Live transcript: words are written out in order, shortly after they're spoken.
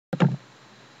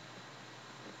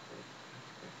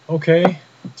Okay,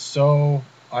 so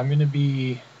I'm going to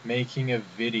be making a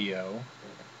video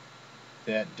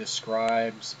that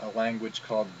describes a language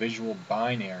called visual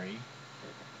binary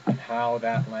and how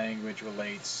that language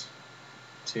relates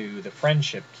to the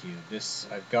friendship cube.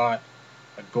 I've got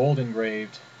a gold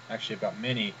engraved, actually I've got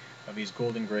many of these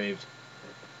gold engraved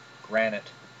granite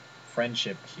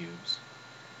friendship cubes,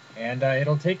 and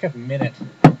it'll take a minute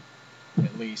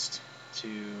at least to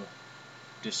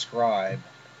describe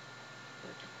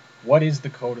what is the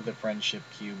code of the friendship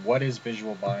cube, what is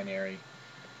visual binary.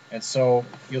 And so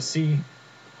you'll see,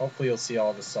 hopefully you'll see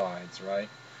all the sides, right?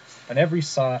 On every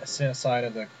side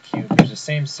of the cube there's the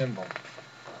same symbol.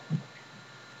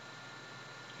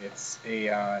 It's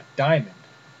a diamond.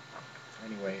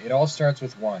 Anyway, it all starts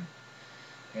with 1.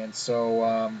 And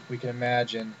so we can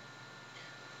imagine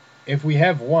if we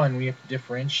have 1, we have to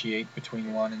differentiate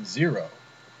between 1 and 0.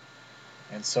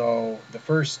 And so the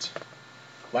first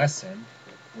lesson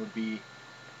would be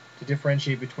to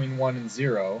differentiate between 1 and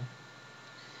 0.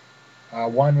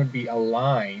 1 would be a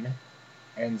line,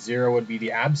 and 0 would be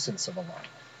the absence of a line.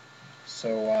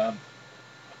 So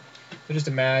just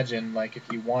imagine, like, if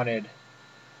you wanted,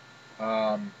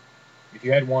 if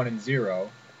you had 1 and 0,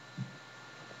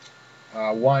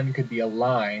 1 could be a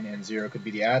line and 0 could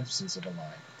be the absence of a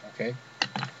line. Okay?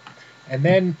 And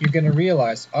then you're going to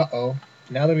realize,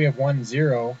 now that we have 1,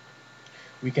 0,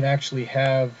 we can actually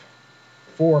have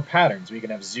 4 patterns. We can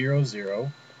have 0,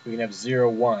 0, we can have 0,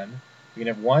 1, we can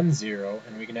have 1, 0,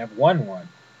 and we can have 1, 1.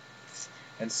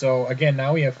 And so again,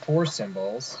 now we have 4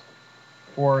 symbols,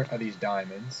 4 of these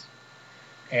diamonds.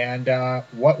 And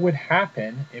what would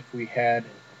happen if we had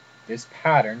this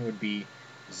pattern would be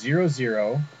 0,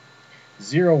 0,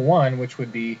 0, 1, which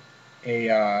would be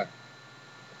a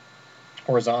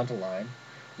horizontal line,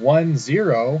 1,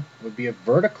 0 would be a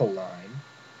vertical line,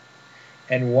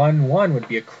 and 1, 1 would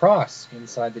be a cross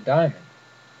inside the diamond,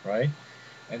 right?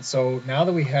 And so now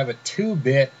that we have a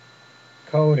 2-bit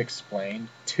code explained,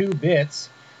 2 bits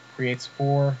creates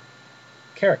 4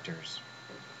 characters.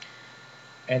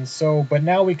 And so, but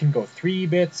now we can go 3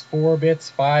 bits, 4 bits,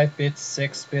 5 bits,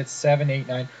 6 bits, 7, 8,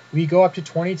 9. We go up to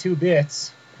 22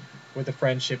 bits with the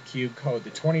friendship cube code,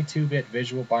 the 22-bit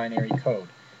visual binary code.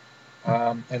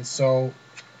 And so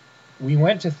we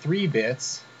went to 3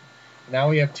 bits. Now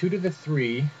we have 2 to the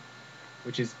 3,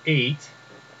 which is 8.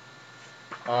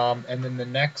 And then the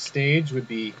next stage would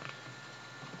be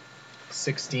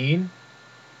 16.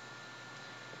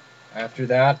 After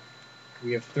that,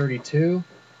 we have 32.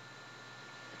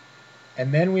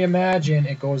 And then we imagine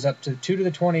it goes up to 2 to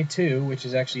the 22, which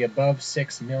is actually above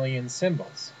 6 million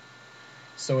symbols.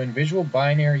 So in visual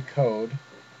binary code,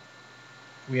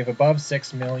 we have above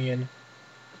 6 million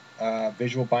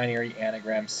visual binary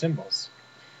anagram symbols.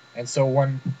 And so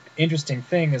one interesting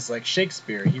thing is, like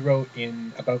Shakespeare, he wrote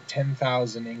in about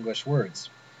 10,000 English words.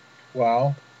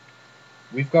 Well,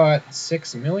 we've got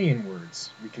 6 million words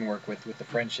we can work with the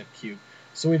friendship cube.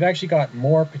 So we've actually got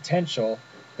more potential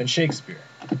than Shakespeare.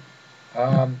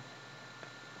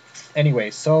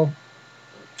 Anyway, so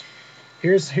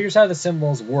here's how the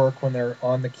symbols work when they're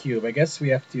on the cube. I guess we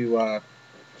have to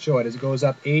show it as it goes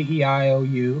up: A, E, I, O,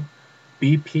 U,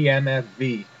 B, P, M, F,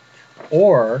 V.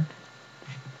 Or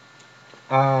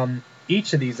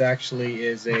each of these actually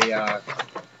is a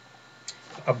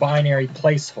binary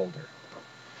placeholder.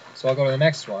 So I'll go to the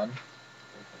next one.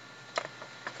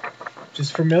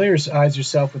 Just familiarize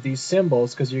yourself with these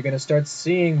symbols because you're going to start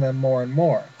seeing them more and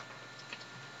more.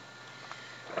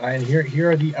 And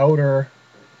here are the outer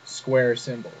square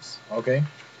symbols. Okay.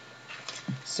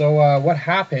 So what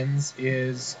happens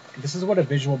is, this is what a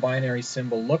visual binary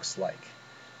symbol looks like.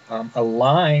 A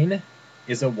line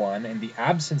is a 1 and the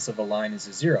absence of a line is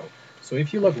a 0. So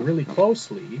if you look really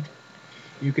closely,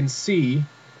 you can see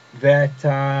that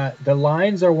the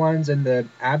lines are 1s and the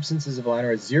absences of a line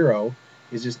are a 0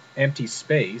 is just empty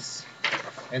space.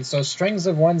 And so strings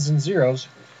of 1s and 0s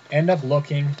end up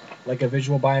looking like a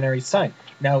visual binary sign.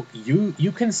 Now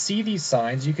you can see these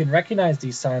signs, you can recognize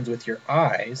these signs with your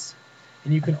eyes,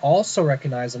 and you can also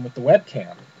recognize them with the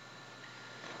webcam.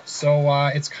 So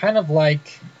it's kind of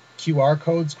like QR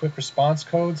codes, quick response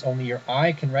codes, only your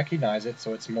eye can recognize it,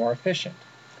 so it's more efficient.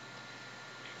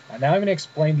 Now I'm going to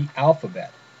explain the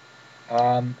alphabet.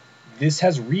 This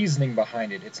has reasoning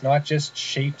behind it. It's not just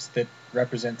shapes that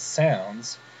represent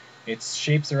sounds. It's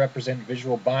shapes that represent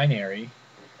visual binary,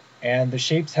 and the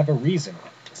shapes have a reason.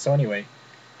 So anyway,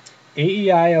 A,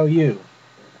 E, I, O, U.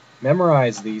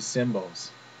 Memorize these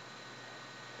symbols.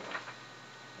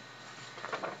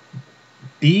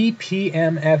 B, P,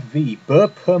 M, F, V. B,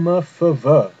 P, M, F,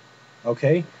 V.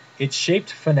 Okay? It's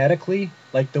shaped phonetically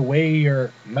like the way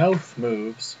your mouth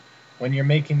moves when you're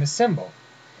making the symbol.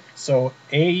 So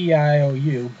A, E, I, O,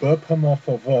 U, B, P, M, F,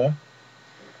 V.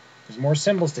 There's more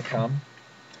symbols to come.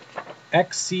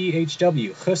 X, C, H,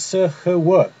 W, H, S, H,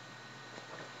 W,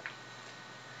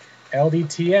 L, D,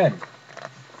 T, N,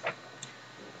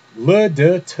 L,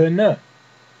 D, T, N.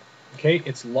 Okay,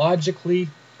 it's logically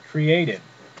created.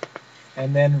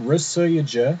 And then R, S, Y,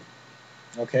 J.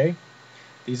 Okay,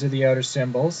 these are the outer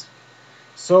symbols.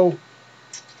 So,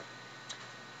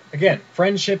 again,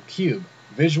 friendship cube,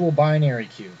 visual binary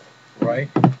cube, right?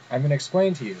 I'm going to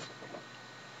explain to you.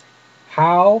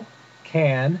 How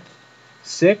can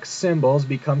 6 symbols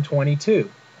become 22?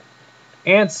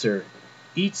 Answer,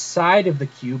 each side of the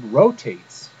cube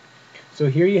rotates. So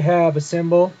here you have a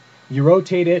symbol, you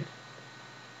rotate it,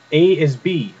 A is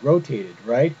B, rotated,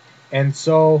 right? And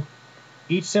so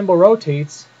each symbol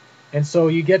rotates, and so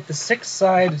you get the 6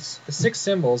 sides, the 6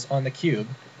 symbols on the cube.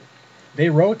 They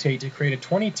rotate to create a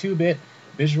 22-bit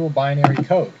visual binary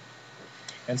code.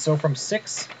 And so from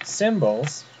 6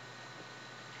 symbols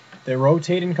that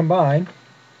rotate and combine,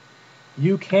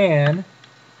 you can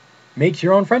make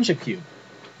your own friendship cube.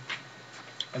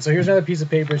 And so here's another piece of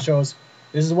paper that shows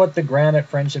this is what the granite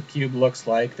friendship cube looks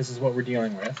like. This is what we're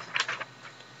dealing with.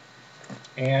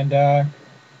 And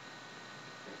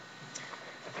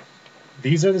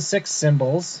these are the 6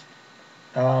 symbols.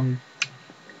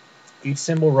 Each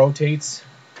symbol rotates,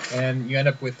 and you end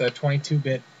up with a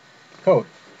 22-bit code.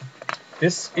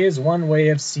 This is one way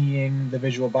of seeing the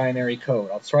visual binary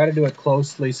code. I'll try to do it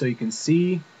closely so you can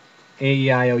see A,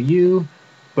 E, I, O, U,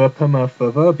 B, P, M, F,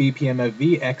 V, B, P, M, F,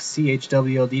 V, X, C, H,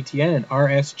 W, L, D, T, N, and R,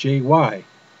 S, J, Y.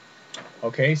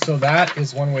 Okay, so that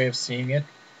is one way of seeing it.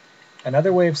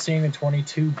 Another way of seeing the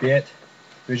 22-bit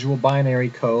visual binary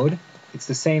code, it's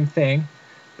the same thing,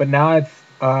 but now I've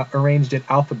arranged it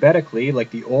alphabetically, like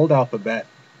the old alphabet,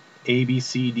 A, B,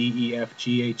 C, D, E, F,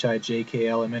 G, H, I, J, K,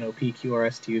 L, M, N, O, P, Q, R,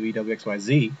 S, T, U, V, W, X, Y,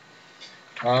 Z.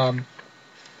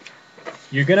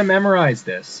 You're going to memorize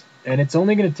this, and it's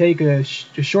only going to take a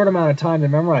short amount of time to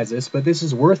memorize this, but this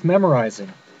is worth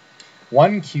memorizing.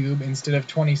 1 cube instead of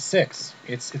 26.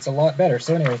 It's a lot better.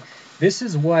 So anyway, this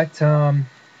is what the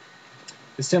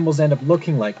symbols end up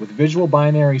looking like. With visual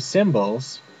binary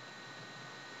symbols,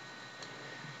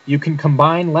 you can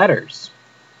combine letters.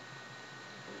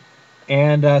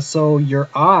 And so your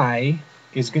I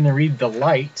is going to read the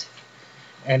light,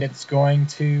 and it's going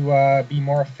to be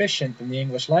more efficient than the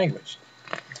English language.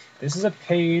 This is a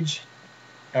page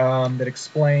that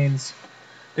explains,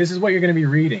 this is what you're going to be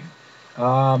reading.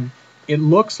 It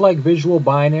looks like visual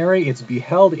binary. It's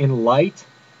beheld in light,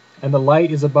 and the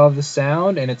light is above the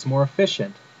sound, and it's more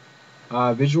efficient.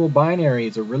 Visual binary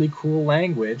is a really cool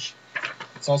language.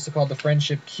 It's also called the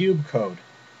Friendship Cube Code.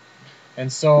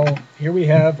 And so here we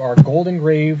have our gold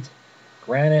engraved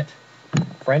granite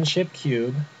Friendship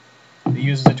Cube that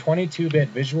uses a 22-bit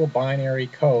visual binary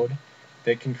code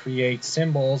that can create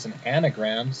symbols and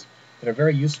anagrams that are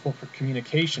very useful for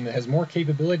communication, that has more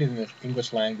capability than the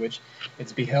English language.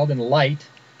 It's beheld in light,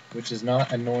 which is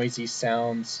not a noisy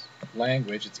sounds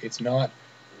language. It's not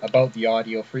about the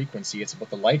audio frequency, it's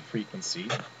about the light frequency.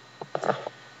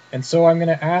 And so I'm going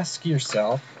to ask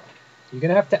yourself, you're going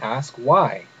to have to ask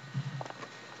why.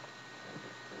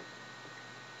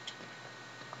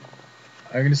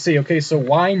 I'm going to say, okay, so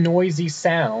why noisy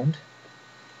sound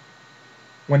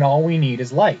when all we need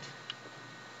is light?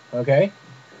 Okay?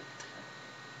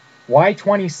 Why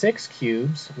 26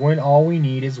 cubes when all we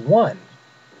need is 1?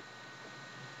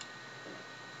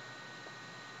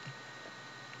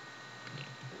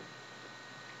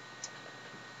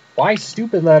 Why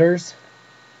stupid letters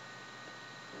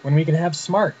when we can have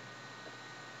smart?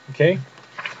 Okay?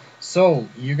 So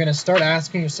you're going to start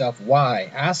asking yourself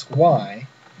why. Ask why,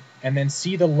 and then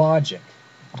see the logic.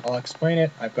 I'll explain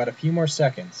it. I've got a few more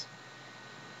seconds.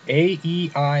 A,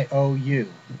 E, I, O,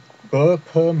 U. B,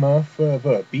 P, M, F,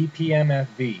 V. B, P, M, F,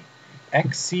 V.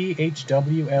 X, C, H,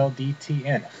 W, L, D, T,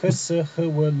 N. H, S, H,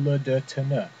 W, L, D, T,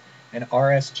 N. And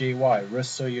R, S, J, Y. R,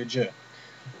 S, Y, J.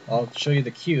 I'll show you the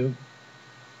cube.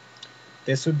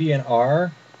 This would be an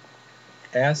R,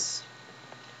 S,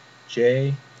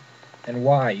 J, and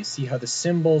Y. You see how the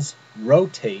symbols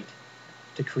rotate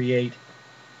to create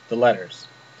the letters.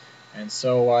 And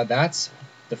so that's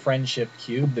the Friendship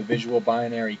Cube, the visual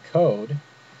binary code.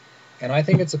 And I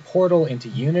think it's a portal into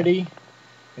unity.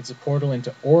 It's a portal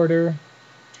into order.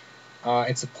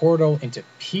 It's a portal into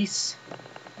peace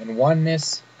and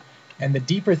oneness, and the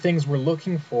deeper things we're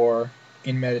looking for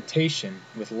in meditation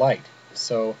with light.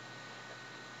 So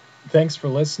thanks for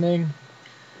listening,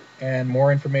 and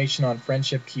more information on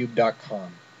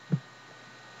friendshipcube.com.